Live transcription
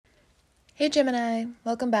Hey Gemini,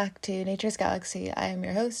 welcome back to Nature's Galaxy. I am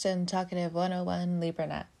your host and talkative 101 Libra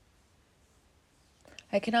Nat.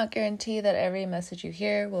 I cannot guarantee that every message you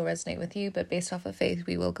hear will resonate with you, but based off of faith,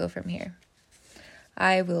 we will go from here.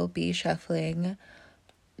 I will be shuffling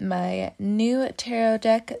my new tarot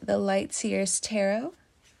deck, the Light Seers Tarot.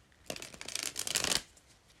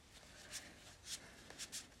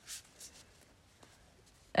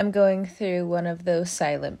 I'm going through one of those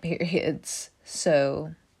silent periods,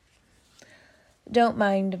 so don't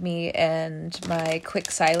mind me and my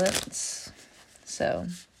quick silence. So,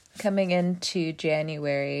 coming into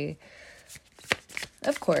January,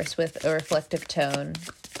 of course, with a reflective tone,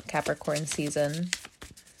 Capricorn season.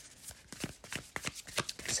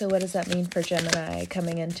 So what does that mean for Gemini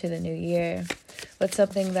coming into the new year? What's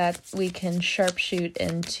something that we can sharpshoot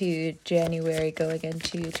into January going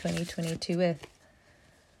into 2022 with?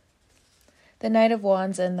 The Knight of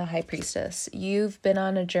Wands and the High Priestess. You've been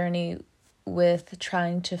on a journey with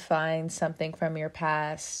trying to find something from your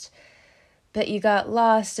past, but you got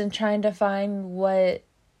lost in trying to find what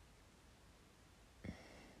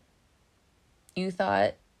you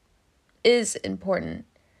thought is important.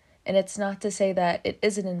 And it's not to say that it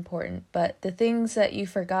isn't important, but the things that you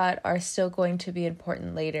forgot are still going to be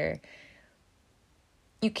important later.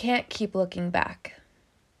 You can't keep looking back.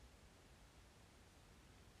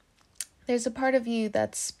 There's a part of you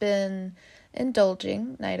that's been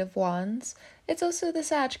indulging, Knight of Wands. It's also the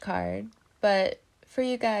Sag card, but for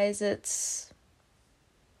you guys, it's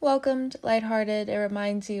welcomed, lighthearted. It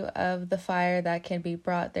reminds you of the fire that can be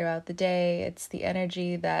brought throughout the day. It's the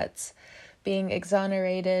energy that's being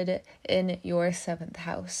exonerated in your seventh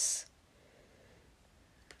house.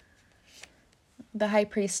 The High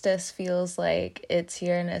Priestess feels like it's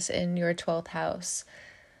Uranus in your 12th house.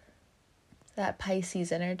 That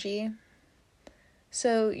Pisces energy.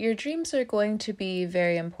 So your dreams are going to be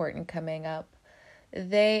very important coming up.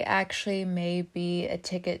 They actually may be a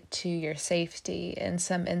ticket to your safety in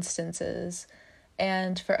some instances.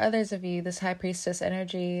 And for others of you, this High Priestess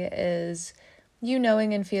energy is you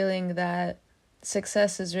knowing and feeling that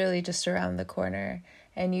success is really just around the corner.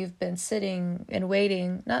 And you've been sitting and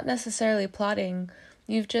waiting, not necessarily plotting.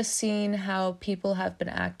 You've just seen how people have been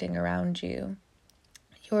acting around you.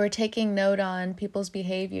 You're taking note on people's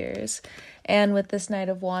behaviors. And with this Knight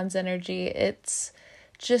of Wands energy, it's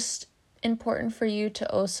just important for you to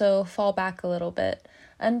also fall back a little bit.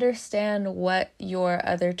 Understand what your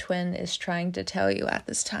other twin is trying to tell you at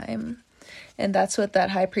this time. And that's what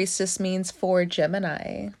that High Priestess means for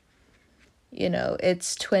Gemini. You know,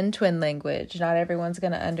 it's twin language. Not everyone's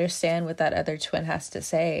going to understand what that other twin has to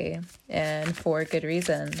say, and for good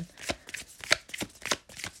reason.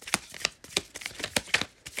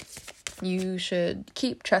 You should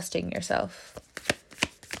keep trusting yourself.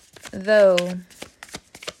 Though,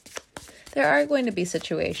 there are going to be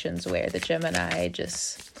situations where the Gemini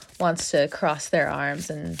just wants to cross their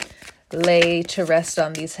arms and lay to rest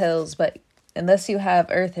on these hills, but unless you have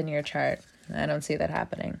Earth in your chart, I don't see that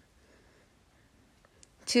happening.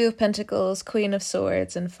 Two of Pentacles, Queen of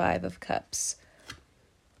Swords, and Five of Cups.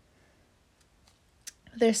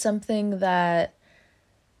 There's something that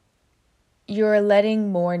you're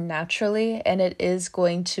letting more naturally, and it is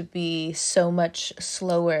going to be so much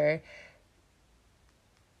slower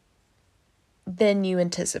than you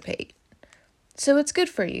anticipate. So it's good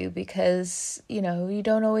for you because, you know, you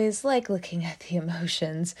don't always like looking at the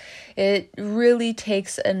emotions. It really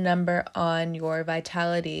takes a number on your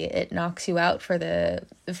vitality. It knocks you out for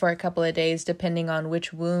a couple of days, depending on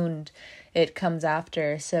which wound it comes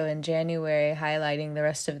after. So in January, highlighting the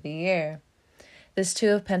rest of the year. This Two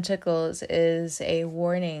of Pentacles is a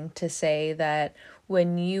warning to say that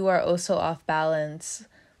when you are also off balance,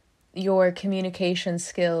 your communication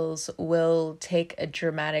skills will take a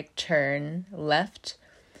dramatic turn left.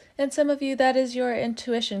 And some of you, that is your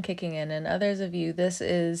intuition kicking in. And others of you, this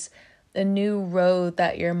is a new road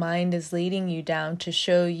that your mind is leading you down to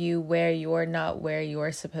show you where you're not where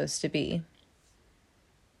you're supposed to be.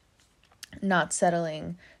 Not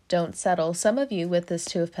settling. Don't settle. Some of you with this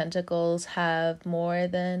Two of Pentacles have more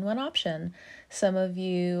than one option. Some of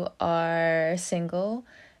you are single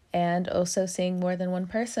and also seeing more than one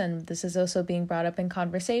person. This is also being brought up in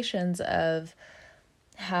conversations of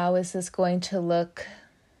how is this going to look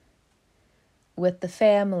with the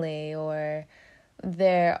family, or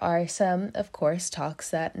there are some, of course, talks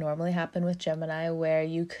that normally happen with Gemini where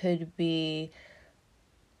you could be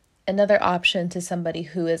another option to somebody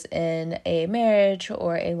who is in a marriage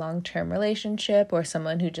or a long-term relationship, or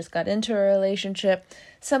someone who just got into a relationship,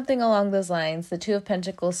 something along those lines. The Two of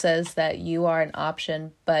Pentacles says that you are an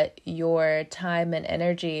option, but your time and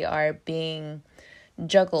energy are being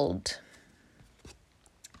juggled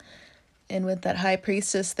And with that High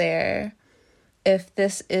Priestess there, if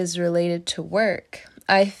this is related to work,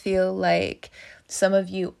 I feel like some of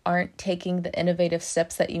you aren't taking the innovative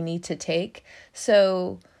steps that you need to take.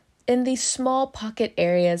 So in these small pocket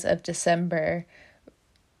areas of December,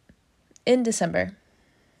 you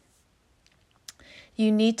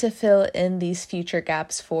need to fill in these future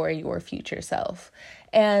gaps for your future self.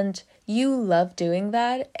 And you love doing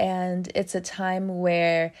that. And it's a time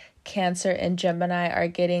where Cancer and Gemini are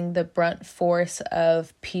getting the brunt force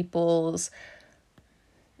of people's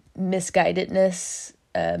misguidedness,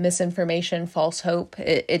 misinformation, false hope.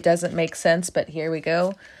 It doesn't make sense, but here we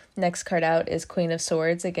go. Next card out is Queen of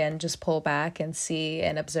Swords. Again, just pull back and see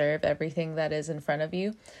and observe everything that is in front of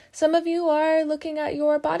you. Some of you are looking at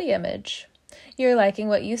your body image. You're liking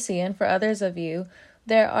what you see, and for others of you,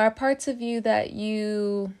 there are parts of you that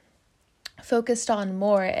you focused on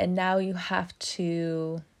more, and now you have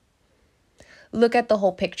to look at the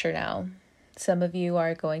whole picture now. Some of you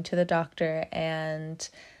are going to the doctor and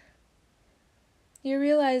you're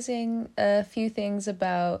realizing a few things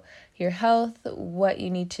about your health, what you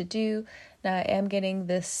need to do. Now, I am getting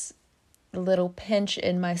this little pinch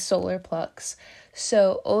in my solar plexus.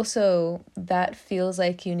 So also that feels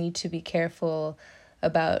like you need to be careful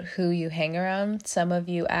about who you hang around. Some of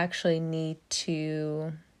you actually need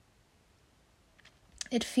to...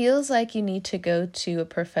 It feels like you need to go to a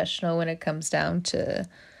professional when it comes down to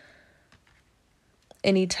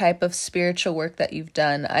any type of spiritual work that you've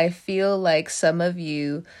done. I feel like some of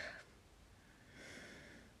you,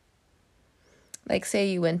 like say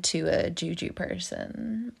you went to a juju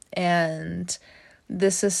person, and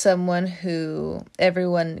this is someone who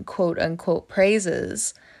everyone quote unquote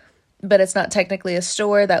praises, but it's not technically a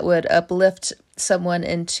store that would uplift someone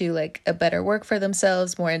into like a better work for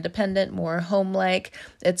themselves, more independent, more home-like.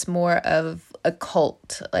 It's more of a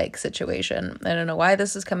cult-like situation. I don't know why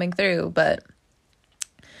this is coming through, but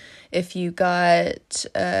if you got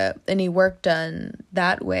any work done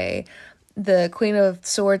that way, the Queen of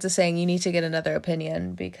Swords is saying you need to get another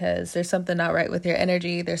opinion because there's something not right with your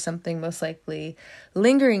energy. There's something most likely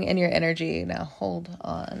lingering in your energy. Now, hold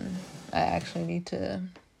on. I actually need to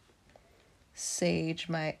sage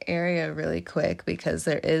my area really quick because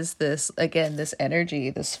there is this, again, this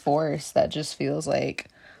energy, this force that just feels like,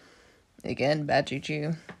 again, bad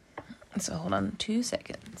juju. So hold on 2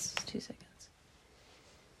 seconds. 2 seconds.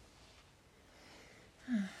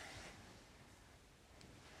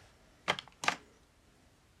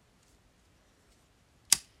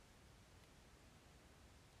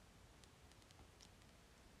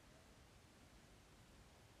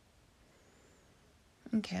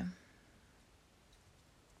 Okay.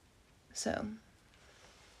 So,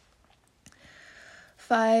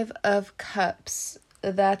 5 of Cups,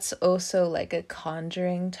 that's also like a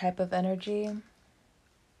conjuring type of energy.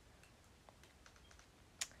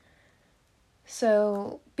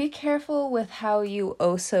 So be careful with how you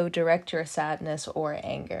also direct your sadness or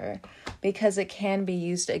anger, because it can be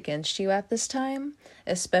used against you at this time,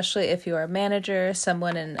 especially if you are a manager,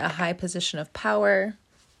 someone in a high position of power.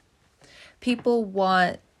 People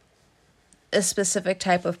want a specific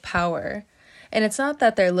type of power. And it's not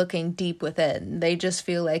that they're looking deep within. They just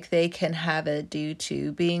feel like they can have it due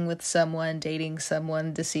to being with someone, dating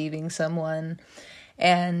someone, deceiving someone.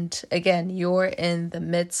 And again, you're in the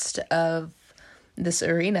midst of this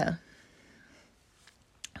arena.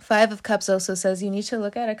 5 of Cups also says you need to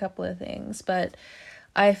look at a couple of things. But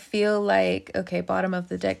I feel like, okay, bottom of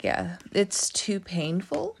the deck, yeah, it's too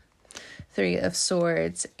painful. 3 of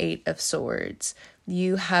Swords, 8 of Swords.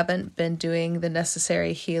 You haven't been doing the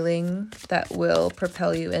necessary healing that will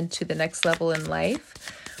propel you into the next level in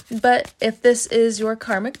life. But if this is your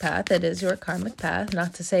karmic path, it is your karmic path.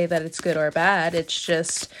 Not to say that it's good or bad. It's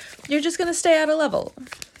just, you're just going to stay at a level.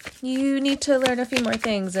 You need to learn a few more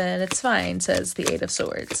things and it's fine, says the 8 of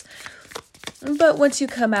Swords. But once you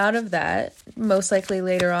come out of that, most likely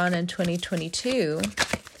later on in 2022,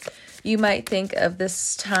 you might think of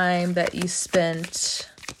this time that you spent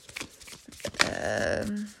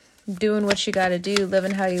doing what you got to do,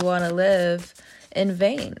 living how you want to live, in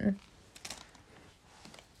vain.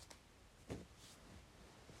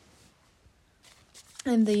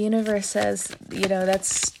 And the universe says,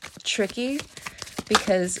 that's tricky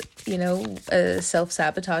because, a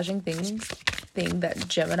self-sabotaging thing that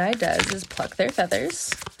Gemini does is pluck their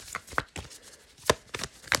feathers.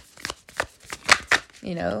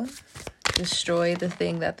 Destroy the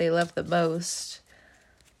thing that they love the most.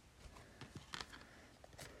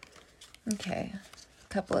 Okay,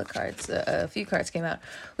 a few cards came out.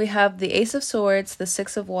 We have the Ace of Swords, the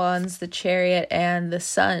 6 of Wands, the Chariot, and the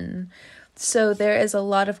Sun. So there is a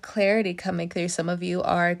lot of clarity coming through. Some of you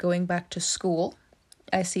are going back to school.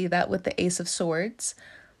 I see that with the Ace of Swords.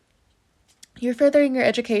 You're furthering your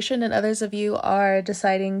education, and others of you are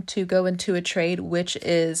deciding to go into a trade, which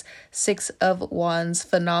is Six of Wands.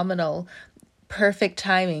 Phenomenal. Perfect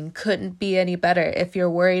timing. Couldn't be any better. If you're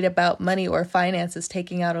worried about money or finances,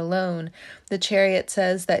 taking out a loan, the Chariot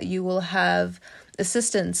says that you will have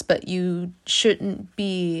assistance, but you shouldn't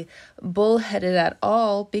be bullheaded at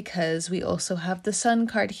all, because we also have the Sun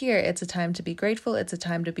card here. It's a time to be grateful. It's a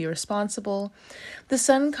time to be responsible. The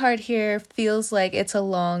Sun card here feels like it's a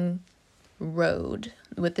long road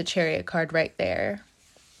with the Chariot card right there.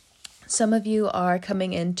 Some of you are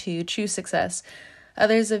coming into true success.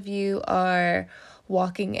 Others of you are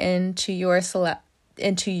walking into your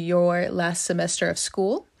last semester of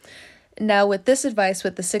school. Now, with this advice,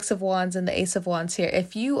 with the Six of Wands and the Ace of Wands here,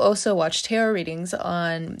 if you also watch tarot readings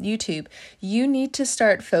on YouTube, you need to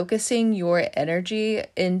start focusing your energy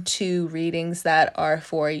into readings that are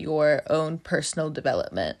for your own personal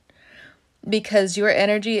development, because your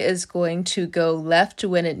energy is going to go left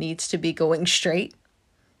when it needs to be going straight.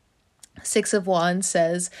 Six of Wands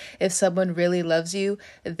says if someone really loves you,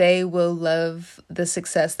 they will love the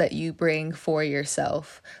success that you bring for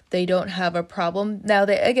yourself. They don't have a problem. Now,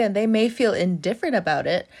 they may feel indifferent about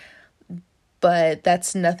it, but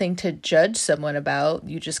that's nothing to judge someone about.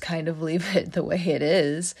 You just kind of leave it the way it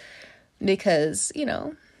is, because,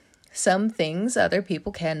 some things other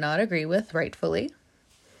people cannot agree with, rightfully.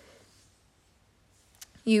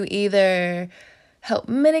 You either help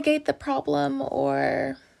mitigate the problem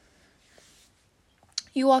or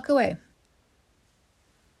you walk away.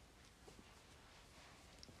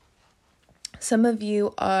 Some of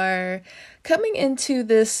you are coming into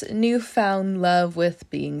this newfound love with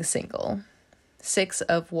being single. Six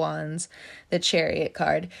of Wands, the Chariot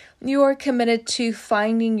card. You are committed to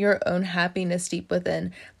finding your own happiness deep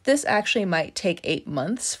within. This actually might take 8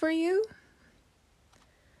 months for you,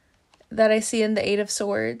 that I see in the Eight of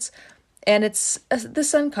Swords. And it's the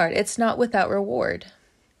Sun card. It's not without reward.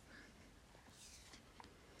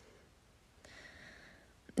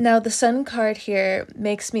 Now, the Sun card here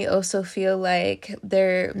makes me also feel like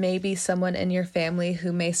there may be someone in your family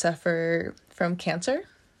who may suffer from cancer.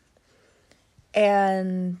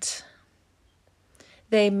 And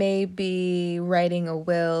they may be writing a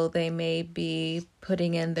will. They may be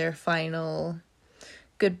putting in their final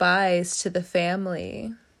goodbyes to the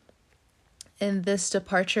family. And this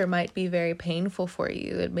departure might be very painful for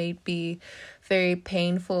you. It may be very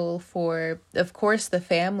painful for, of course, the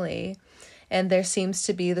family. And there seems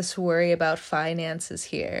to be this worry about finances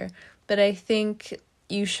here. But I think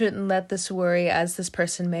you shouldn't let this worry, as this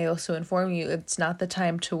person may also inform you, it's not the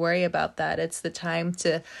time to worry about that. It's the time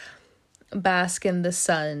to bask in the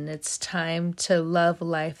sun. It's time to love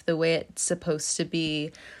life the way it's supposed to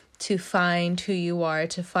be, to find who you are,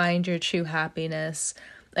 to find your true happiness.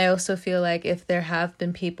 I also feel like if there have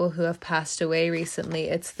been people who have passed away recently,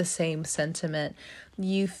 it's the same sentiment.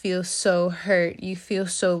 You feel so hurt. You feel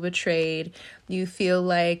so betrayed. You feel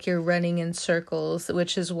like you're running in circles,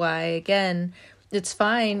 which is why, again, it's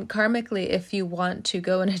fine karmically if you want to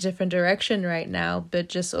go in a different direction right now, but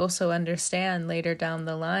just also understand later down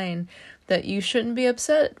the line that you shouldn't be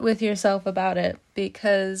upset with yourself about it,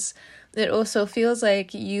 because it also feels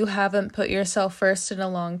like you haven't put yourself first in a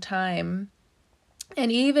long time. And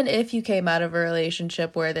even if you came out of a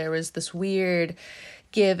relationship where there was this weird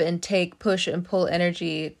give and take, push and pull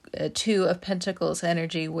energy, Two of Pentacles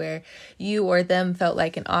energy, where you or them felt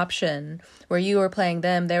like an option, where you were playing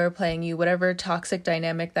them, they were playing you, whatever toxic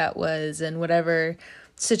dynamic that was, and whatever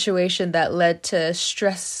situation that led to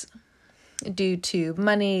stress due to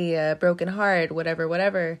money, a broken heart,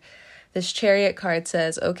 whatever. This Chariot card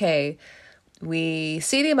says, okay, we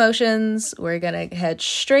see the emotions, we're going to head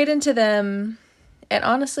straight into them. And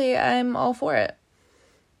honestly, I'm all for it.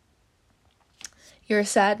 Your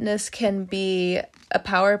sadness can be a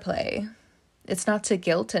power play. It's not to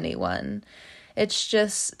guilt anyone. It's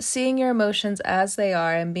just seeing your emotions as they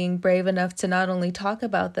are and being brave enough to not only talk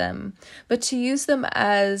about them, but to use them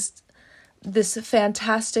as this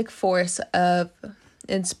fantastic force of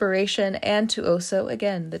inspiration, and to also,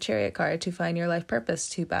 again, the Chariot card, to find your life purpose,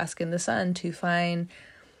 to bask in the sun, to find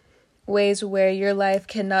ways where your life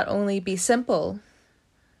can not only be simple,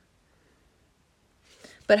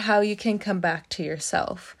 but how you can come back to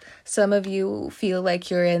yourself. Some of you feel like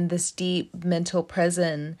you're in this deep mental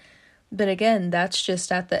prison, but again, that's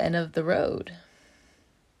just at the end of the road.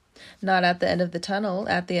 Not at the end of the tunnel,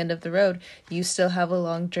 at the end of the road. You still have a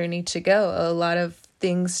long journey to go. A lot of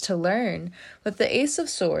things to learn. But the Ace of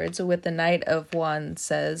Swords with the Knight of Wands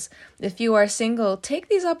says, if you are single, take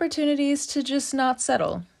these opportunities to just not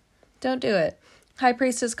settle. Don't do it. High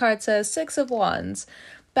Priestess card says, Six of Wands.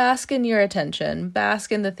 Bask in your attention.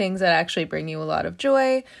 Bask in the things that actually bring you a lot of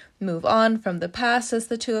joy. Move on from the past, says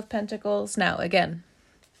the Two of Pentacles. Now, again,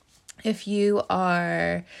 if you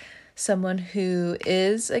are someone who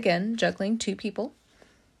is, again, juggling two people,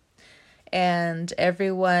 and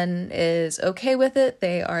everyone is okay with it,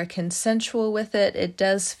 they are consensual with it, it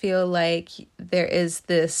does feel like there is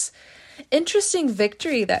this interesting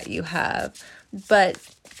victory that you have. But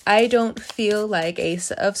I don't feel like Ace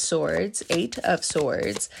of Swords, Eight of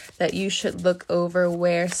Swords, that you should look over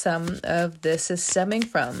where some of this is stemming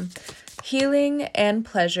from. Healing and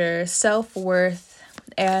pleasure, self-worth,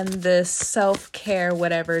 and this self-care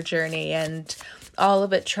whatever journey, and all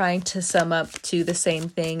of it trying to sum up to the same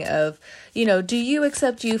thing of, do you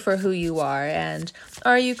accept you for who you are, and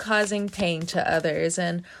are you causing pain to others,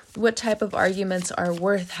 and what type of arguments are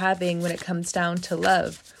worth having when it comes down to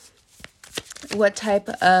love? What type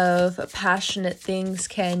of passionate things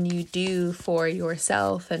can you do for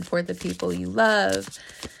yourself and for the people you love?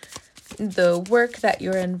 The work that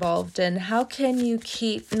you're involved in, how can you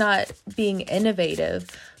keep not being innovative,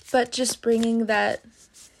 but just bringing that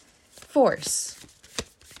force?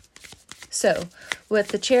 So, with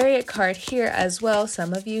the Chariot card here as well,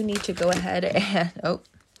 some of you need to go ahead and...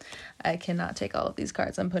 I cannot take all of these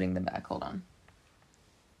cards. I'm putting them back. Hold on.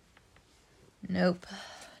 Nope.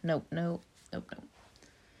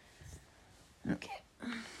 Okay.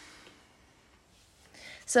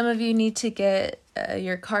 Some of you need to get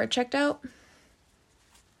your card checked out.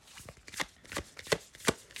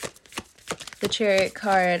 The Chariot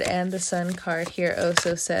card and the Sun card here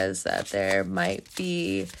also says that there might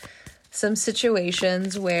be some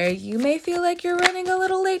situations where you may feel like you're running a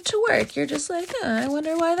little late to work. You're just like, I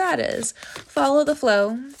wonder why that is. Follow the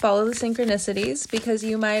flow, follow the synchronicities, because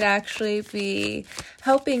you might actually be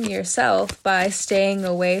helping yourself by staying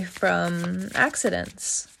away from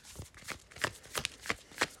accidents.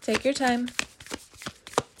 Take your time.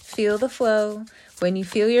 Feel the flow. When you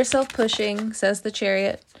feel yourself pushing, says the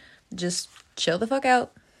Chariot, just chill the fuck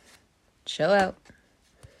out. Chill out.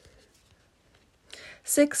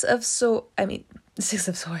 Six of Swords.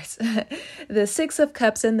 The Six of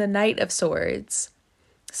Cups and the Knight of Swords.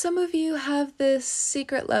 Some of you have this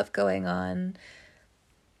secret love going on.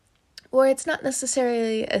 Or it's not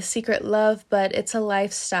necessarily a secret love, but it's a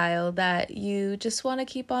lifestyle that you just want to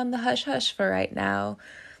keep on the hush-hush for right now.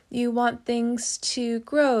 You want things to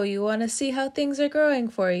grow. You want to see how things are growing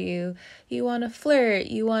for you. You want to flirt.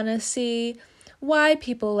 You want to see why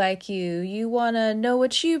people like you. You want to know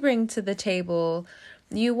what you bring to the table.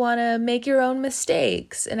 You want to make your own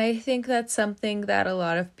mistakes. And I think that's something that a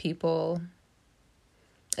lot of people,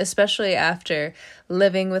 especially after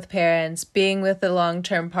living with parents, being with a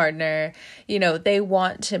long-term partner, they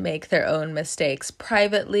want to make their own mistakes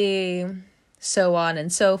privately, so on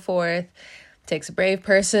and so forth. It takes a brave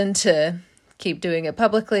person to keep doing it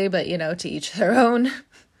publicly, but, to each their own.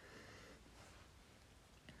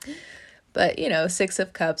 But, Six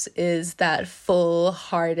of Cups is that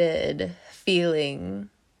full-hearted feeling.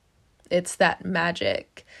 It's that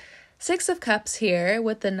magic. Six of Cups here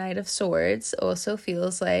with the Knight of Swords also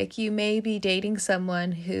feels like you may be dating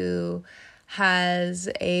someone who has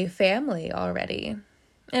a family already.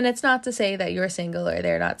 And it's not to say that you're single or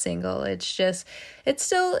they're not single. It's just,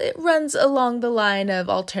 it runs along the line of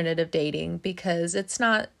alternative dating, because it's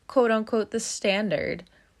not quote unquote the standard.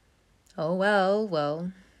 Oh,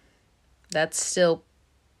 well, that's still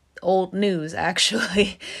old news,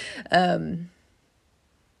 actually.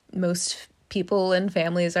 Most people and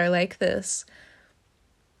families are like this.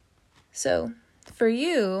 So for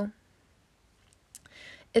you,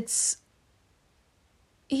 it's,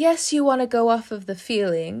 yes, you want to go off of the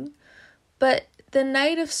feeling, but the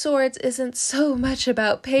Knight of Swords isn't so much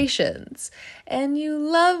about patience. And you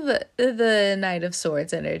love the Knight of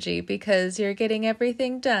Swords energy because you're getting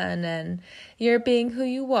everything done and you're being who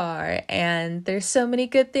you are. And there's so many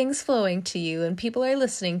good things flowing to you and people are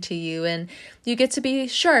listening to you and you get to be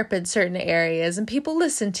sharp in certain areas and people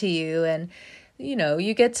listen to you and,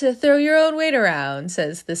 you get to throw your own weight around,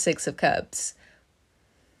 says the Six of Cups.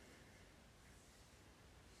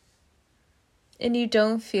 And you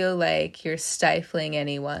don't feel like you're stifling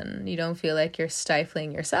anyone. You don't feel like you're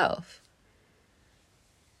stifling yourself.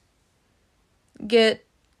 Get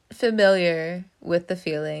familiar with the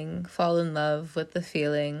feeling. Fall in love with the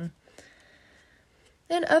feeling.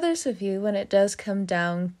 And others of you, when it does come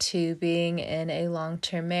down to being in a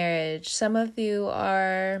long-term marriage, some of you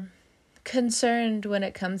are concerned when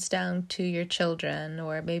it comes down to your children,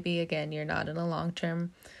 or maybe, again, you're not in a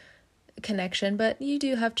long-term connection, but you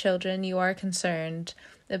do have children. You are concerned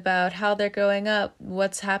about how they're growing up,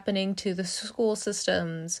 what's happening to the school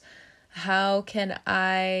systems, how can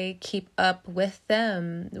I keep up with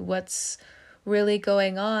them, what's really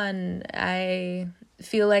going on. I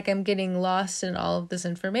feel like I'm getting lost in all of this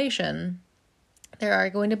information. There are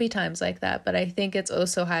going to be times like that, but I think it's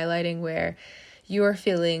also highlighting where you're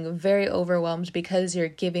feeling very overwhelmed because you're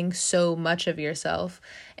giving so much of yourself.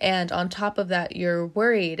 And on top of that, you're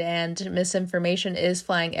worried, and misinformation is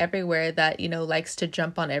flying everywhere that, likes to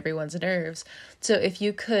jump on everyone's nerves. So if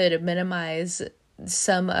you could minimize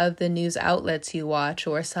some of the news outlets you watch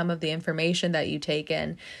or some of the information that you take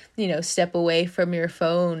in, step away from your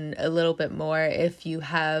phone a little bit more if you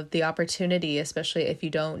have the opportunity, especially if you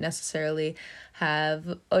don't necessarily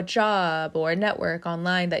have a job or a network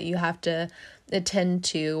online that you have to attend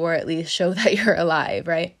to, or at least show that you're alive,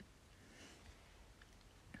 right?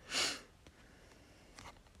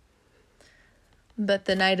 But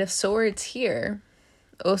the Knight of Swords here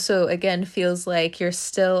also, again, feels like you're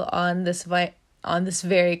still on this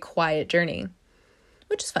very quiet journey,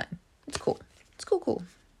 which is fine. It's cool. It's cool.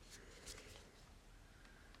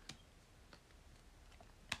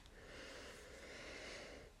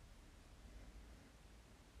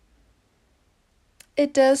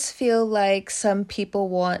 It does feel like some people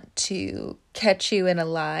want to catch you in a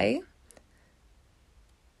lie.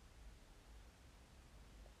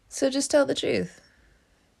 So just tell the truth.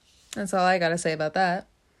 That's all I gotta say about that.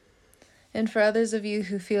 And for others of you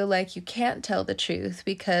who feel like you can't tell the truth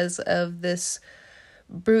because of this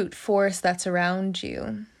brute force that's around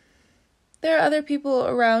you, there are other people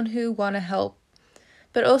around who want to help,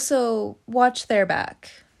 but also watch their back.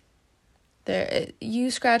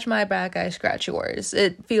 You scratch my back, I scratch yours.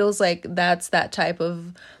 It feels like that's that type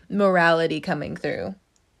of morality coming through.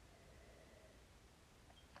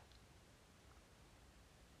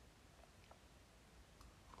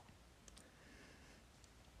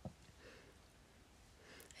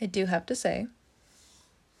 I do have to say,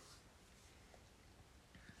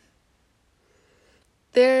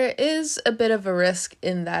 there is a bit of a risk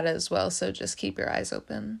in that as well, so just keep your eyes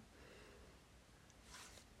open.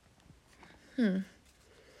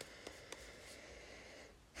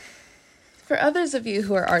 For others of you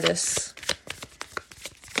who are artists,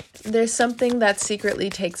 there's something that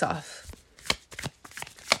secretly takes off.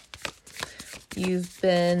 You've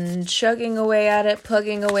been chugging away at it,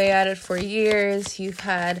 plugging away at it for years. You've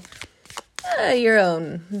had your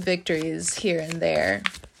own victories here and there.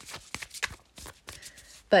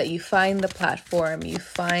 But you find the platform, you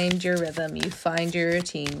find your rhythm, you find your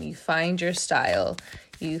routine, you find your style,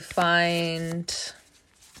 you find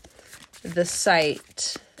the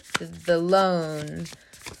site, the loan,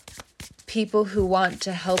 people who want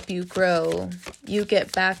to help you grow. You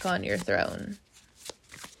get back on your throne.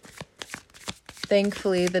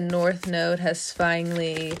 Thankfully, the North Node has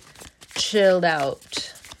finally chilled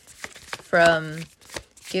out from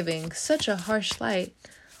giving such a harsh light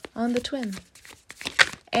on the twin.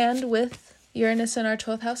 And with Uranus in our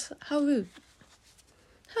 12th house, how rude.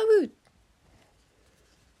 How rude.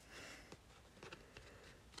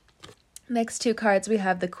 Next two cards, we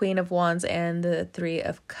have the Queen of Wands and the Three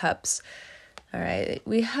of Cups. All right,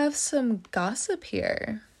 we have some gossip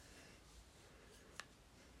here.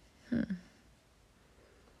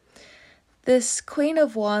 This Queen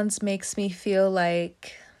of Wands makes me feel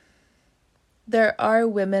like there are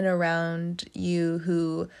women around you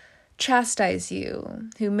who chastise you,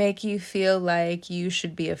 who make you feel like you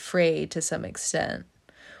should be afraid to some extent.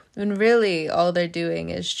 When really all they're doing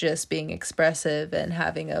is just being expressive and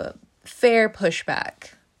having a fair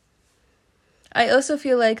pushback. I also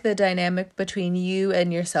feel like the dynamic between you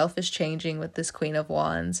and yourself is changing with this Queen of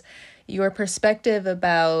Wands. Your perspective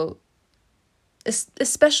about,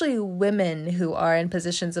 especially women who are in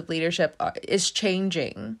positions of leadership, is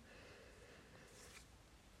changing.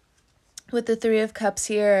 With the Three of Cups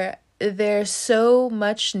here, there's so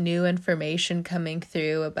much new information coming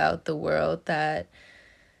through about the world that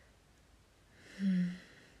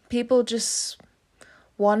people just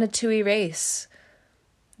wanted to erase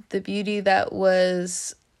the beauty that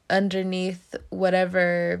was underneath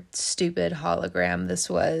whatever stupid hologram this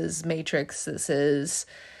was, matrix this is.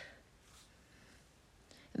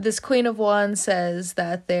 This Queen of Wands says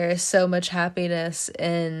that there is so much happiness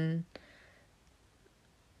in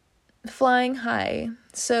flying high.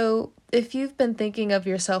 So if you've been thinking of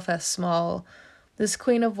yourself as small, this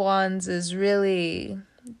Queen of Wands is really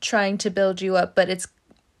trying to build you up, but it's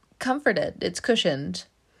comforted, it's cushioned.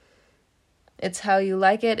 It's how you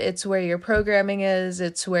like it. It's where your programming is.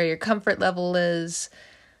 It's where your comfort level is.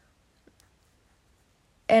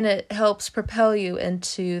 And it helps propel you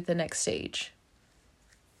into the next stage.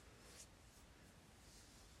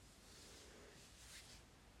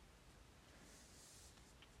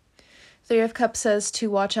 Three of Cups says to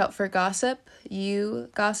watch out for gossip. You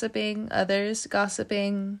gossiping, others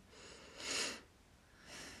gossiping.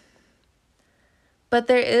 But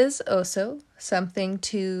there is also something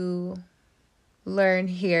to learn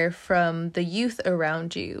here from the youth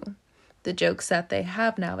around you, the jokes that they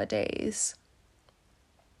have nowadays.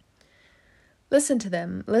 Listen to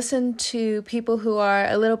them. Listen to people who are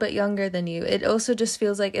a little bit younger than you. It also just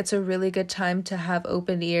feels like it's a really good time to have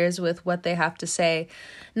open ears with what they have to say,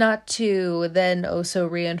 not to then also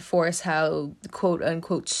reinforce how quote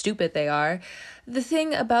unquote stupid they are. The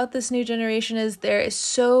thing about this new generation is they're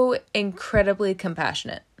so incredibly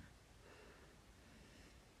compassionate.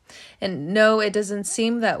 And no, it doesn't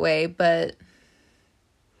seem that way, but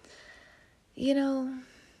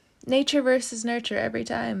nature versus nurture every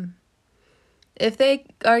time. If they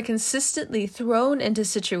are consistently thrown into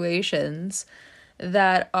situations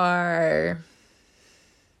that are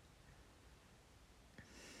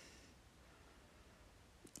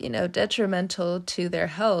detrimental to their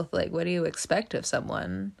health, like what do you expect of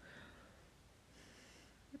someone?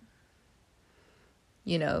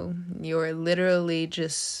 You're literally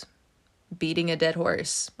just beating a dead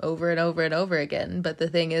horse over and over and over again. But the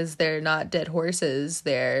thing is, they're not dead horses,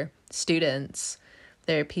 they're students.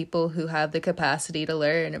 They're people who have the capacity to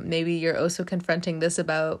learn. Maybe you're also confronting this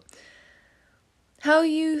about how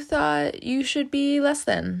you thought you should be less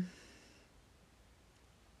than.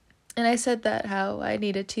 And I said that how I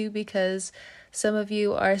needed to because some of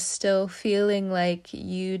you are still feeling like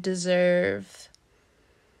you deserve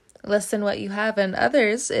less than what you have. And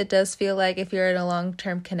others, it does feel like if you're in a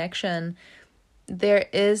long-term connection, there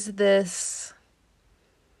is this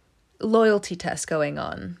loyalty test going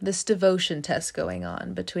on, this devotion test going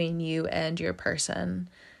on between you and your person.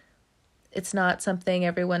 It's not something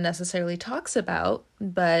everyone necessarily talks about,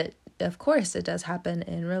 but of course it does happen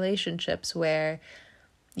in relationships where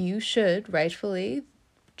you should rightfully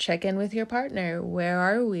check in with your partner. Where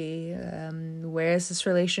are we? Where is this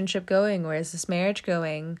relationship going? Where is this marriage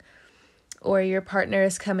going? Or your partner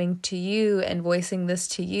is coming to you and voicing this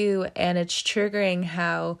to you, and it's triggering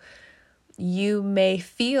how you may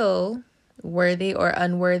feel worthy or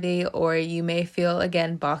unworthy, or you may feel,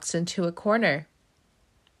 again, boxed into a corner.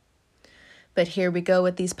 But here we go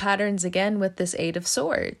with these patterns again with this Eight of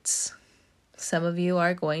Swords. Some of you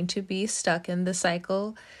are going to be stuck in the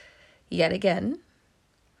cycle yet again.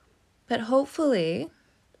 But hopefully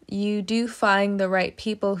you do find the right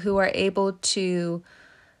people who are able to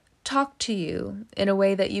talk to you in a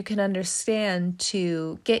way that you can understand,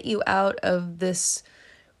 to get you out of this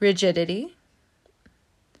rigidity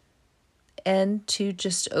and to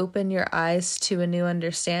just open your eyes to a new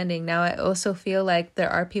understanding. Now, I also feel like there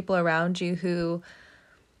are people around you who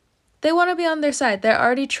they want to be on their side. They're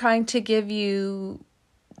already trying to give you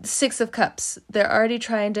Six of Cups. They're already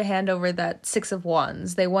trying to hand over that Six of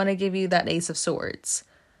Wands. They want to give you that Ace of Swords.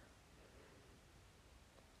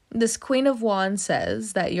 This Queen of Wands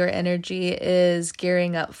says that your energy is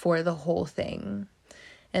gearing up for the whole thing.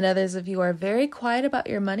 And others of you are very quiet about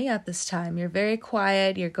your money at this time. You're very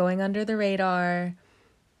quiet. You're going under the radar.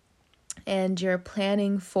 And you're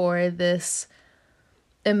planning for this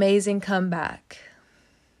amazing comeback.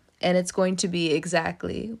 And it's going to be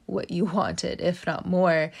exactly what you wanted, if not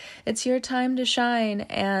more. It's your time to shine.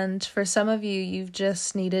 And for some of you, you've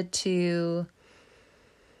just needed to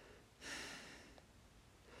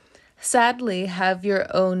sadly have your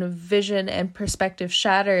own vision and perspective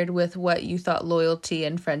shattered with what you thought loyalty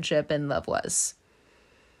and friendship and love was.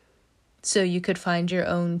 So you could find your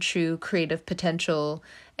own true creative potential.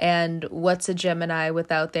 And what's a Gemini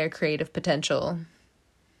without their creative potential?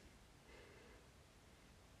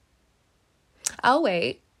 I'll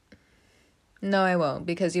wait. No, I won't,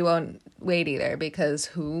 because you won't wait either, because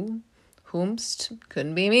whomst,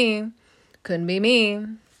 couldn't be me, couldn't be me,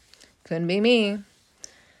 couldn't be me.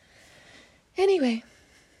 Anyway,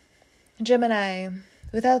 Gemini,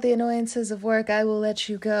 without the annoyances of work, I will let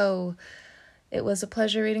you go. It was a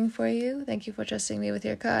pleasure reading for you. Thank you for trusting me with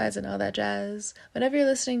your cards and all that jazz. Whenever you're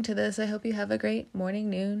listening to this, I hope you have a great morning,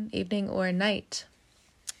 noon, evening, or night.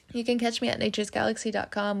 You can catch me at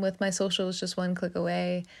naturesgalaxy.com with my socials just one click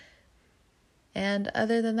away. And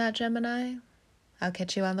other than that, Gemini, I'll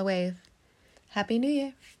catch you on the wave. Happy New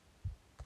Year.